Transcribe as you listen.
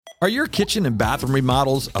Are your kitchen and bathroom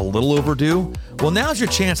remodels a little overdue? Well, now's your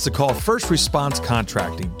chance to call First Response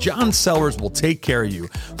Contracting. John Sellers will take care of you.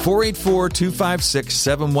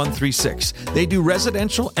 484-256-7136. They do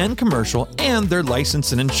residential and commercial, and they're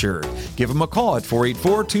licensed and insured. Give them a call at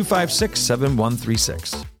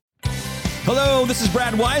 484-256-7136. Hello, this is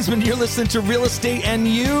Brad Wiseman. You're listening to Real Estate and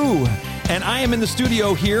You. And I am in the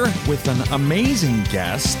studio here with an amazing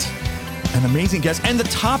guest. And the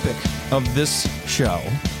topic of this show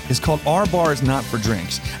is called Our Bar is Not for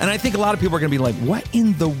Drinks. And I think a lot of people are going to be like, what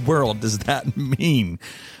in the world does that mean?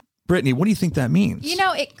 Brittany, what do you think that means? You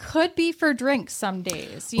know, it could be for drinks some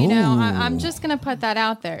days. You know, I'm just going to put that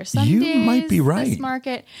out there. Some you days, might be right. This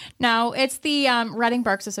market. No, it's the Reading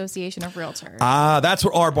Berks Association of Realtors. That's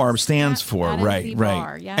what Our Bar stands for. That right, is the right.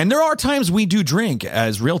 bar, yeah. And there are times we do drink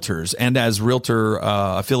as realtors and as realtor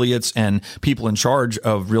affiliates and people in charge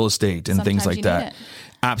of real estate and Sometimes things like you that. need it.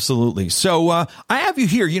 Absolutely. So I have you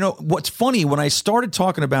here. You know, what's funny, when I started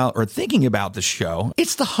talking about or thinking about the show,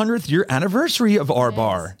 it's the 100th year anniversary of Our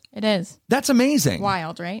Bar. It is. That's amazing.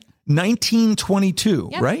 Wild, right? 1922,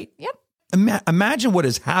 Yep. right? Yep. Imagine what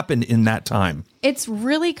has happened in that time. It's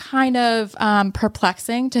really kind of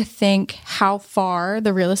perplexing to think how far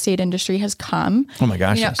the real estate industry has come. Oh my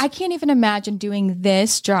gosh. You know, Yes. I can't even imagine doing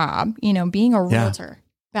this job, you know, being a realtor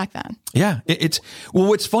back then. Yeah.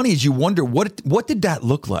 What's funny is you wonder what did that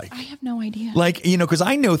look like? I have no idea. Like, you know, because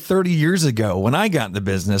I know 30 years ago when I got in the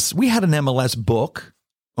business, we had an MLS book.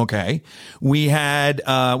 Okay. We had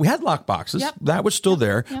lock boxes. Yep. That was still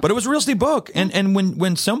there, but it was a real estate book. And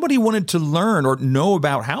when somebody wanted to learn or know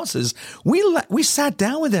about houses, we sat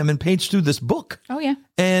down with them and paged through this book. Oh, yeah.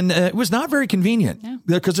 And it was not very convenient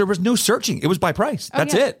because there was no searching. It was by price.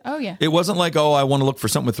 That's yeah. it. Oh, yeah. It wasn't like, I want to look for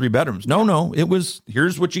something with 3 bedrooms. No. It was,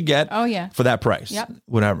 here's what you get for that price. Yep.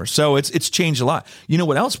 Whatever. So it's changed a lot. You know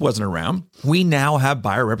what else wasn't around? We now have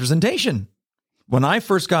buyer representation. When I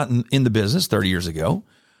first got in the business 30 years ago,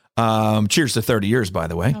 cheers to 30 years, by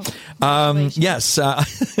the way. Yes.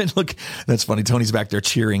 Look, that's funny. Tony's back there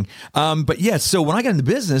cheering. But yes, so when I got into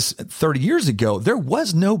business 30 years ago, there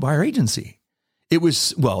was no buyer agency. There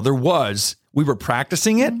was, we were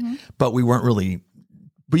practicing it, but we weren't really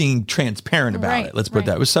being transparent about it. Let's put it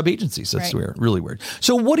that. It was sub-agencies. That's weird, really weird.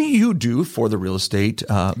 So what do you do for the real estate,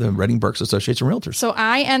 the Reading Berks Association of Realtors? So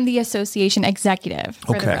I am the association executive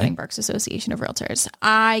for the Reading Berks Association of Realtors.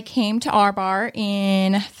 I came to Our Bar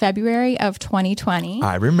in February of 2020.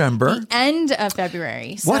 I remember. The end of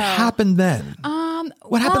February. What happened then?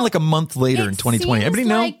 What happened like a month later in 2020? Everybody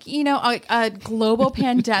know? Like, you know, a global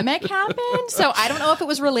pandemic happened. So I don't know if it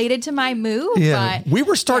was related to my move. Yeah. But we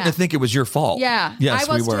were starting to think it was your fault. Yeah. Yes,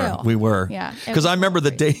 I was we were. too. We were. Yeah. Because I remember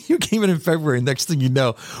the day you came in February. Next thing you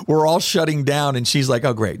know, we're all shutting down, and she's like,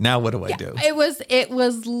 "Oh, great! Now what do I do?" It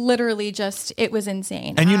was literally just, it was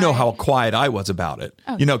insane. And you know how quiet I was about it.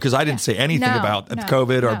 You know, because I didn't say anything about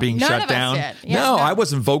COVID or being None shut of us down. did. Yeah, no, I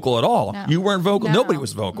wasn't vocal at all. No. You weren't vocal. No. Nobody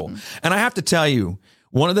was vocal. And I have to tell you,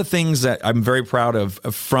 one of the things that I'm very proud of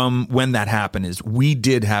from when that happened is we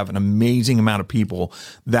did have an amazing amount of people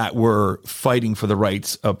that were fighting for the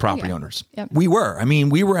rights of property owners. Yep. We were. I mean,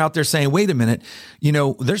 we were out there saying, wait a minute, you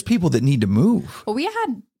know, there's people that need to move. Well, we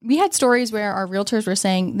had stories where our realtors were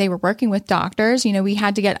saying they were working with doctors. You know, we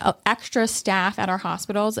had to get extra staff at our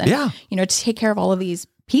hospitals and, you know, to take care of all of these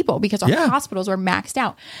people because our hospitals were maxed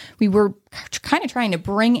out. We were kind of trying to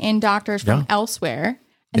bring in doctors from elsewhere.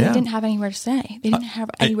 And they didn't have anywhere to stay. They didn't have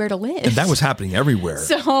anywhere to live. And that was happening everywhere.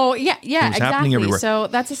 So exactly. Happening everywhere. So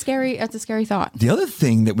that's a scary thought. The other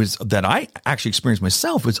thing that I actually experienced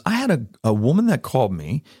myself was I had a woman that called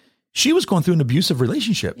me. She was going through an abusive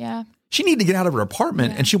relationship. Yeah. She needed to get out of her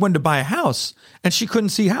apartment and she wanted to buy a house and she couldn't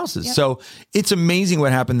see houses. Yep. So it's amazing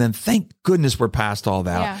what happened then. Thank goodness we're past all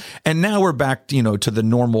that. Yeah. And now we're back, you know, to the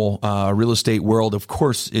normal real estate world. Of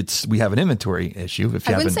course, we have an inventory issue.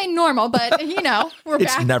 I wouldn't say normal, but you know, we're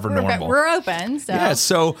it's back. Never normal. We're open. So. Yeah.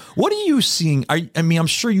 So what are you seeing? I mean, I'm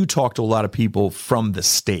sure you talk to a lot of people from the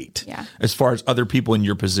state as far as other people in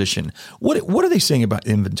your position. What are they saying about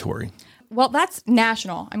inventory? Well, that's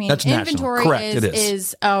national. I mean, that's inventory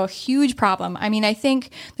is a huge problem. I mean, I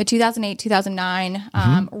think the 2008,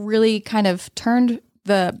 2009 really kind of turned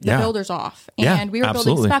the builders off. And we were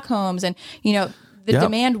building spec homes and, you know, the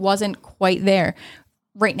demand wasn't quite there.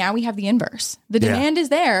 Right now we have the inverse. The demand is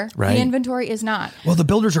there. Right. The inventory is not. Well, the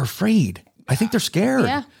builders are afraid. I think they're scared.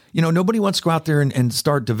 Yeah. nobody wants to go out there and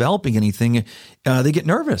start developing anything. They get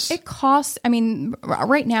nervous. It costs,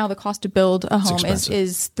 right now the cost to build a home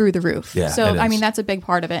is through the roof. Yeah, so, that's a big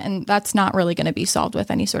part of it. And that's not really going to be solved with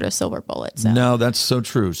any sort of silver bullet. So. No, that's so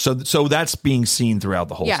true. So that's being seen throughout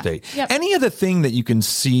the whole state. Yep. Any other thing that you can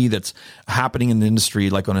see that's happening in the industry,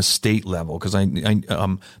 like on a state level? Because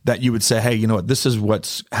that you would say, hey, you know what, this is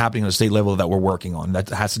what's happening on a state level that we're working on that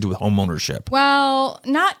has to do with home ownership. Well,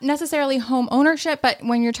 not necessarily home ownership, but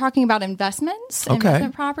when you're talking about investments,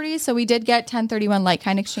 investment properties. So we did get 1031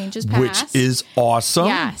 like-kind exchanges passed. Which is awesome.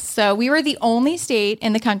 Yes. So we were the only state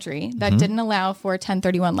in the country that didn't allow for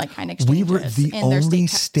 1031 like-kind exchanges. We were the only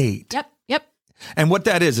state. Yep. And what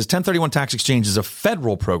that is 1031 tax exchange is a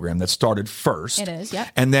federal program that started first. It is, yep.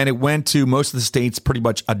 And then it went to most of the states pretty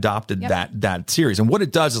much adopted that series. And what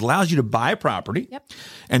it does is allows you to buy a property. Yep.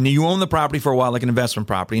 And you own the property for a while, like an investment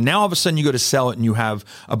property. And now all of a sudden you go to sell it and you have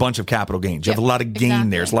a bunch of capital gains. You have a lot of gain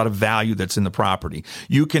there. There's a lot of value that's in the property.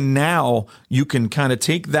 You can kind of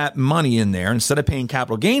take that money in there. Instead of paying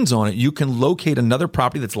capital gains on it, you can locate another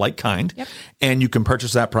property that's like kind. Yep. And you can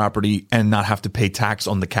purchase that property and not have to pay tax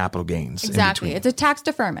on the capital gains. Exactly. It's a tax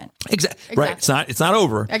deferment. Exactly. Right. It's not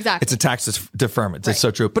over. Exactly. It's a tax deferment. That's so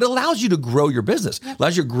true. But it allows you to grow your business. Yep.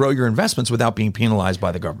 Allows you to grow your investments without being penalized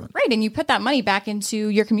by the government. Right. And you put that money back into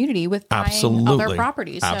your community with buying other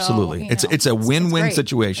properties. Absolutely. So, it's a win-win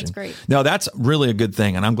situation. It's great. Now, that's really a good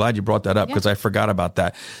thing. And I'm glad you brought that up because I forgot about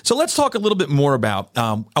that. So let's talk a little bit more about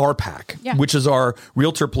RPAC, which is our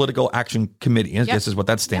Realtor Political Action Committee. I guess is what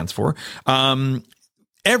that stands for.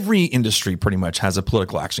 Every industry pretty much has a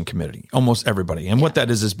political action committee, almost everybody. And what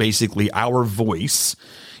that is basically our voice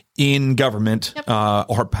in government.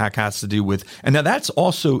 RPAC has to do with, and now that's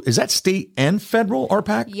also, is that state and federal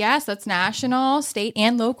RPAC? Yes, that's national, state,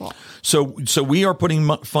 and local. So we are putting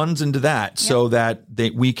funds into that so that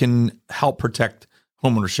we can help protect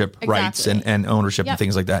homeownership rights and ownership and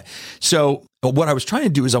things like that. So what I was trying to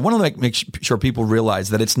do is I want to make sure people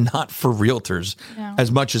realize that it's not for realtors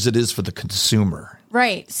as much as it is for the consumer.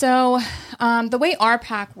 Right. So the way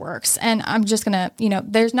RPAC works, and I'm just going to,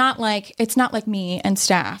 it's not like me and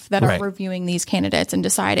staff that are reviewing these candidates and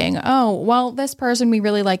deciding, oh, well, this person, we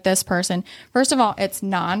really like this person. First of all, it's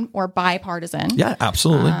non or bipartisan. Yeah,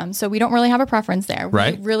 absolutely. So we don't really have a preference there.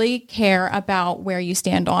 Right. We really care about where you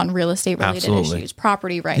stand on real estate related issues,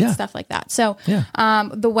 property rights, stuff like that. So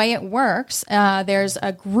the way it works, there's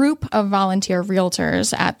a group of volunteer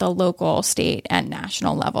realtors at the local, state, and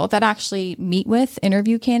national level that actually meet with,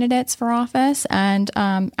 interview candidates for office and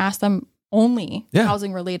ask them only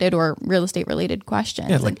housing related or real estate related questions.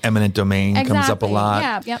 Yeah, like eminent domain comes up a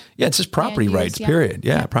lot. Yeah, it's just property rights, period.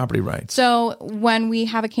 Yeah, property rights. So when we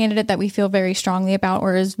have a candidate that we feel very strongly about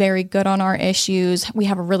or is very good on our issues, we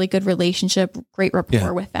have a really good relationship, great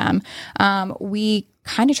rapport with them. We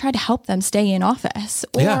kind of try to help them stay in office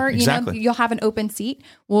or, you'll have an open seat.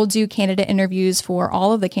 We'll do candidate interviews for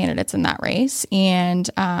all of the candidates in that race and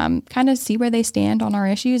kind of see where they stand on our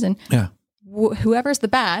issues and whoever's the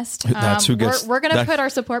best, that's who gets, we're going to put our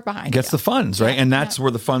support behind. Gets the funds, right? And that's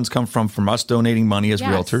where the funds come from us donating money as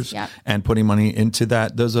realtors and putting money into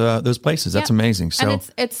those places. That's amazing. So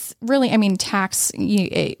and it's really, tax.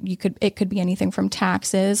 It could be anything from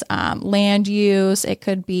taxes, land use. It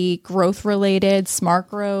could be growth related, smart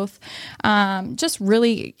growth, just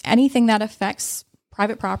really anything that affects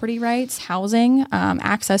private property rights, housing,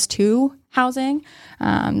 access to housing.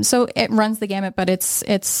 So it runs the gamut, but it's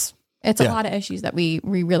a lot of issues that we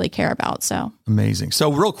really care about. So amazing.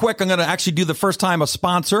 So real quick, I'm going to actually do the first time a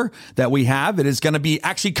sponsor that we have. It is going to be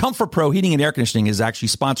actually Comfort Pro Heating and Air Conditioning is actually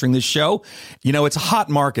sponsoring this show. It's a hot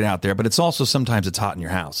market out there, but it's also sometimes it's hot in your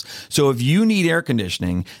house. So if you need air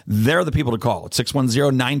conditioning, they're the people to call. It's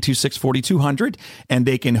 610-926-4200 and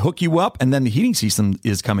they can hook you up. And then the heating system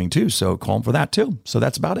is coming too. So call them for that too. So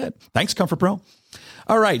that's about it. Thanks, Comfort Pro.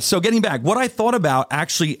 All right. So getting back, what I thought about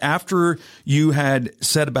actually after you had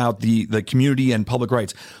said about the community and public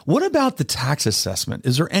rights, what about the tax assessment?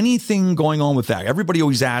 Is there anything going on with that? Everybody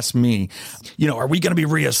always asks me, are we going to be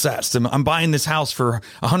reassessed? I'm buying this house for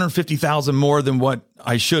 $150,000 more than what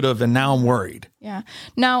I should have, and now I'm worried. Yeah.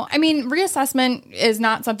 No, reassessment is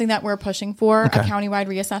not something that we're pushing for, a countywide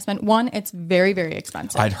reassessment. One, it's very, very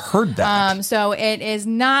expensive. I'd heard that. So it is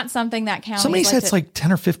not something that counties... Somebody said it's like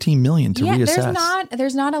 10 or 15 million to reassess. There's not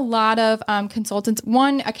there's not a lot of consultants.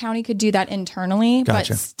 One, a county could do that internally,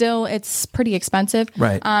 Gotcha. but still it's pretty expensive.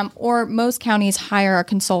 Right. Or most counties hire a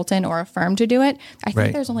consultant or a firm to do it. I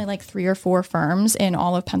think there's only like 3 or 4 firms in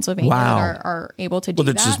all of Pennsylvania that are able to do that.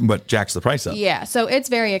 Well, that's just what jacks the price up. Yeah, so it's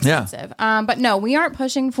very expensive. But no, we aren't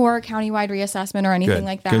pushing for countywide reassessment or anything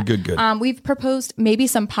like that. Good. We've proposed maybe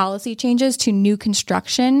some policy changes to new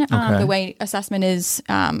construction, the way assessment is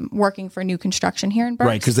working for new construction here in Berks.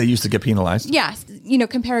 Right, because they used to get penalized. Yes,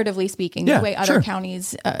 comparatively speaking, the way other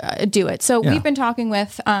counties do it. So we've been talking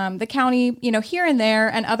with the county, here and there,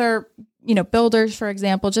 and other, builders, for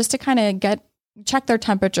example, just to kind of check their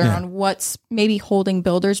temperature on what's maybe holding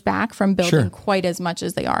builders back from building quite as much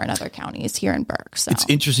as they are in other counties here in Berks. So. It's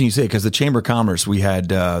interesting you say, because the Chamber of Commerce, we had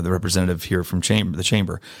the representative here from the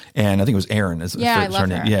Chamber, and I think it was Erin. I love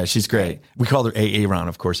her. Yeah, she's great. We called her AA Ron,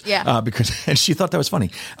 of course, because and she thought that was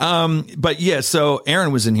funny. But yeah, so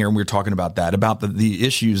Erin was in here, and we were talking about that, about the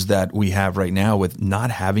issues that we have right now with not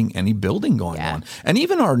having any building going on. And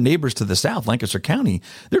even our neighbors to the south, Lancaster County,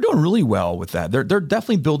 they're doing really well with that. They're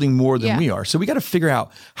definitely building more than we are. So we got to figure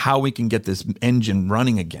out how we can get this engine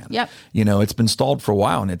running again. Yep. It's been stalled for a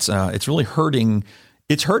while, and it's really hurting.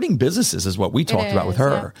 It's hurting businesses, is what we talked about with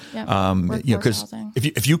her. Yep. Because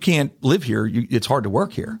if you can't live here, it's hard to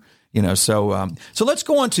work here. So let's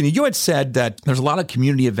go on to, you had said that there's a lot of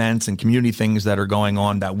community events and community things that are going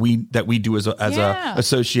on that we do as a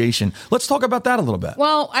association. Let's talk about that a little bit.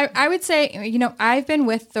 Well, I would say, I've been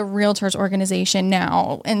with the Realtors organization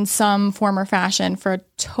now in some form or fashion for a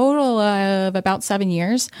total of about 7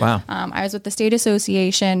 years. Wow. I was with the state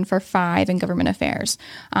association for 5 in government affairs.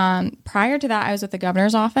 Prior to that, I was with the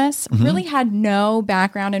governor's office. Really had no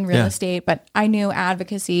background in real estate, but I knew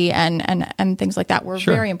advocacy and things like that were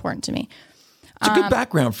very important to me. It's a good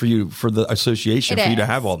background for you, for the association, for you to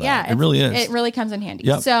have all that. Yeah, it really is. It really comes in handy.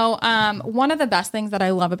 Yep. So one of the best things that I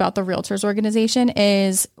love about the Realtors organization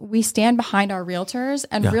is we stand behind our realtors,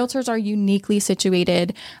 and realtors are uniquely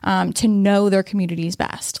situated to know their communities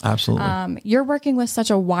best. Absolutely. You're working with such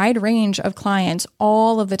a wide range of clients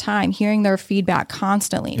all of the time, hearing their feedback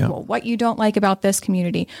constantly. Yep. Well, what you don't like about this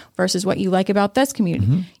community versus what you like about this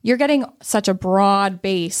community. You're getting such a broad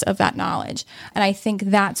base of that knowledge. And I think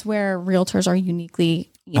that's where realtors are uniquely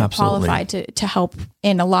qualified to help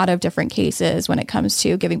in a lot of different cases when it comes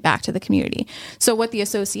to giving back to the community. So what the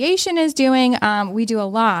association is doing, we do a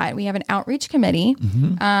lot. We have an outreach committee,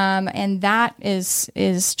 and that is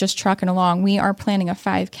just trucking along. We are planning a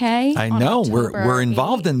 5K. I know we're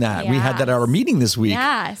involved in that. Yes. We had that at our meeting this week.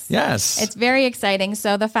 Yes. It's very exciting.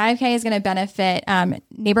 So the 5K is going to benefit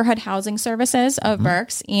neighborhood housing services of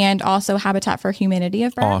Berks and also Habitat for Humanity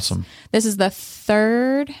of Berks. Awesome. This is the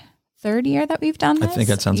third year that we've done this. I think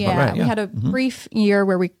that sounds about right. We had a brief year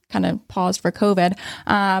where we kind of paused for COVID,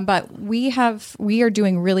 but we are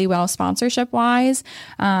doing really well sponsorship wise.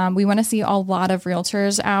 We want to see a lot of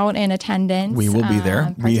realtors out in attendance. We will be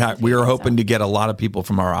there. We are hoping to get a lot of people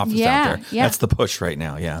from our office out there. Yeah. That's the push right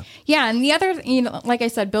now. Yeah. Yeah. And the other, like I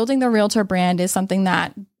said, building the realtor brand is something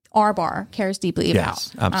that our bar cares deeply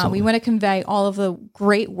about. Absolutely. We want to convey all of the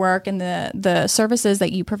great work and the services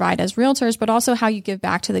that you provide as realtors, but also how you give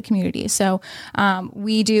back to the community. So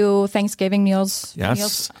we do Thanksgiving meals.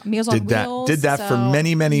 Yes. Meals on Wheels. Did that for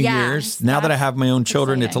many years. Now that I have my own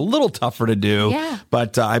children, it's a little tougher to do. Yeah.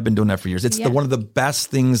 But I've been doing that for years. It's one of the best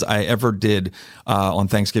things I ever did on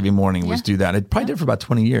Thanksgiving morning was do that. I probably did it for about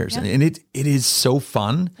 20 years. Yeah. And it is so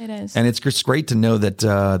fun. It is. And it's just great to know that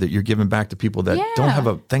that you're giving back to people that don't have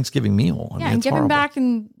a Thanksgiving meal. I mean, and giving horrible. back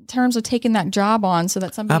in terms of taking that job on so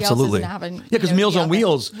that somebody else isn't having. Yeah, because Meals on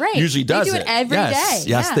Wheels usually does it. They do it every day.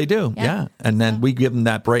 Yes, they do. Yeah. And then we give them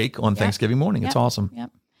that break on Thanksgiving morning. It's awesome. Yep.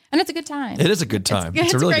 And it's a good time. It is a good time.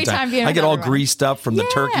 It's a really great good time. being I get all everyone. greased up from the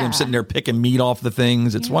turkey. I'm sitting there picking meat off the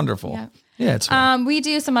things. It's wonderful. Yeah. Yeah, it's fun. We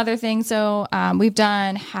do some other things. So we've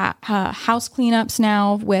done house cleanups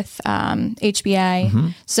now with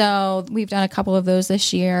HBA. So we've done a couple of those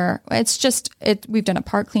this year. We've done a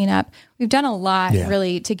park cleanup. We've done a lot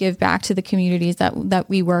really to give back to the communities that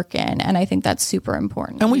we work in. And I think that's super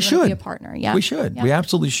important. And we should be a partner. Yeah, we should. Yeah. We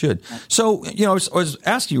absolutely should. So, I was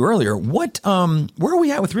asking you earlier, where are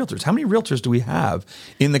we at with realtors? How many realtors do we have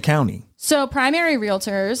in the county? So primary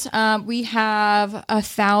realtors, we have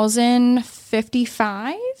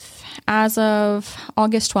 1,055 as of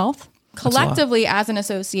August 12th. Collectively, as an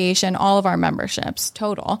association, all of our memberships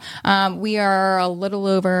total, we are a little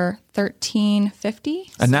over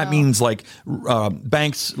 1,350. And that means like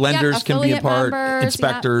banks, lenders can be a part, members,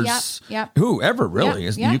 inspectors, whoever really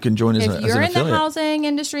is. You can join as an affiliate. If you're in the housing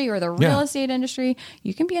industry or the real estate industry,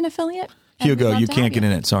 you can be an affiliate. Hugo, you can't get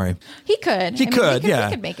in it. Sorry. He could. He could. Yeah.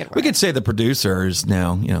 He could make it work. We could say the producer is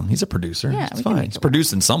now, he's a producer. Yeah, it's fine. He's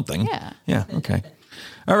producing something. Yeah. Yeah. Okay.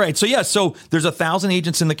 All right. So so there's 1,000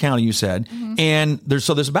 agents in the county, you said, and there's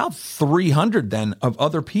about 300 then of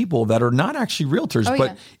other people that are not actually realtors,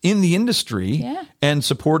 but in the industry and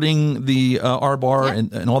supporting the R-Bar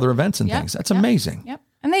and all their events and things. That's amazing. Yep.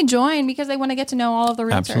 And they join because they want to get to know all of the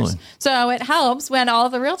realtors. Absolutely. So it helps when all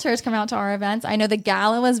of the realtors come out to our events. I know the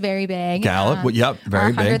gala was very big. Very big.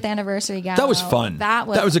 Our 100th anniversary gala. That was fun. That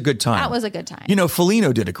was a good time. That was a good time.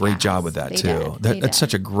 Foligno did a great job with that too. That's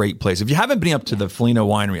such a great place. If you haven't been up to the Foligno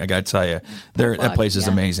Winery, I got to tell you, that place is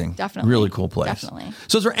amazing. Definitely. Really cool place. Definitely.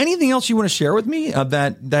 So is there anything else you want to share with me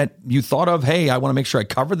that you thought of? Hey, I want to make sure I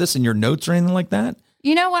cover this in your notes or anything like that?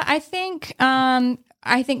 You know what? I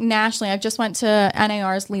think nationally, I just went to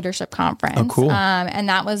NAR's leadership conference. Oh, cool. And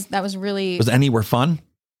that was really. Was Anywhere fun?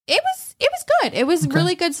 It was good. It was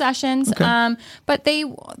really good sessions. Okay. But they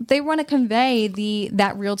want to convey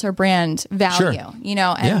that realtor brand value,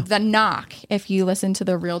 and the knock. If you listen to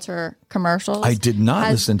the realtor commercials, I did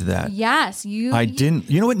not listen to that. Yes, I didn't.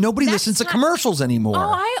 You know what? Nobody listens to commercials anymore.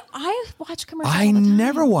 Oh, I watch commercials. I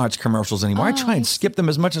never watch commercials anymore. I try and skip them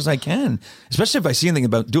as much as I can, especially if I see anything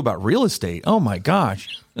about real estate. Oh my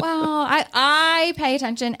gosh. Well, I pay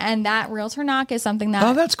attention, and that realtor knock is something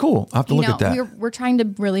that that's cool. I'll have to look at that. We're trying to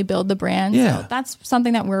really build the brand. Yeah. So that's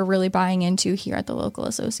something that we're really buying into here at the local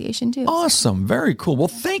association too. Awesome. Very cool. Well,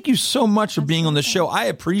 thank you so much for being on the show. I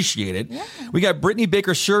appreciate it. Yeah. We got Brittany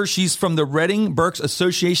Baker-Schur. She's from the Reading Berks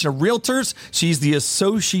Association of Realtors. She's the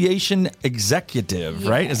association executive,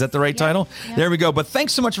 right? Is that the right title? Yeah. There we go. But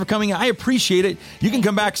thanks so much for coming. I appreciate it. You can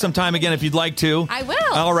come back sometime again if you'd like to. I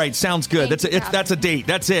will. All right. Sounds good. That's a date.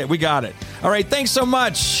 That's it. We got it. All right. Thanks so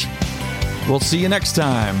much. We'll see you next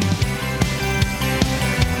time.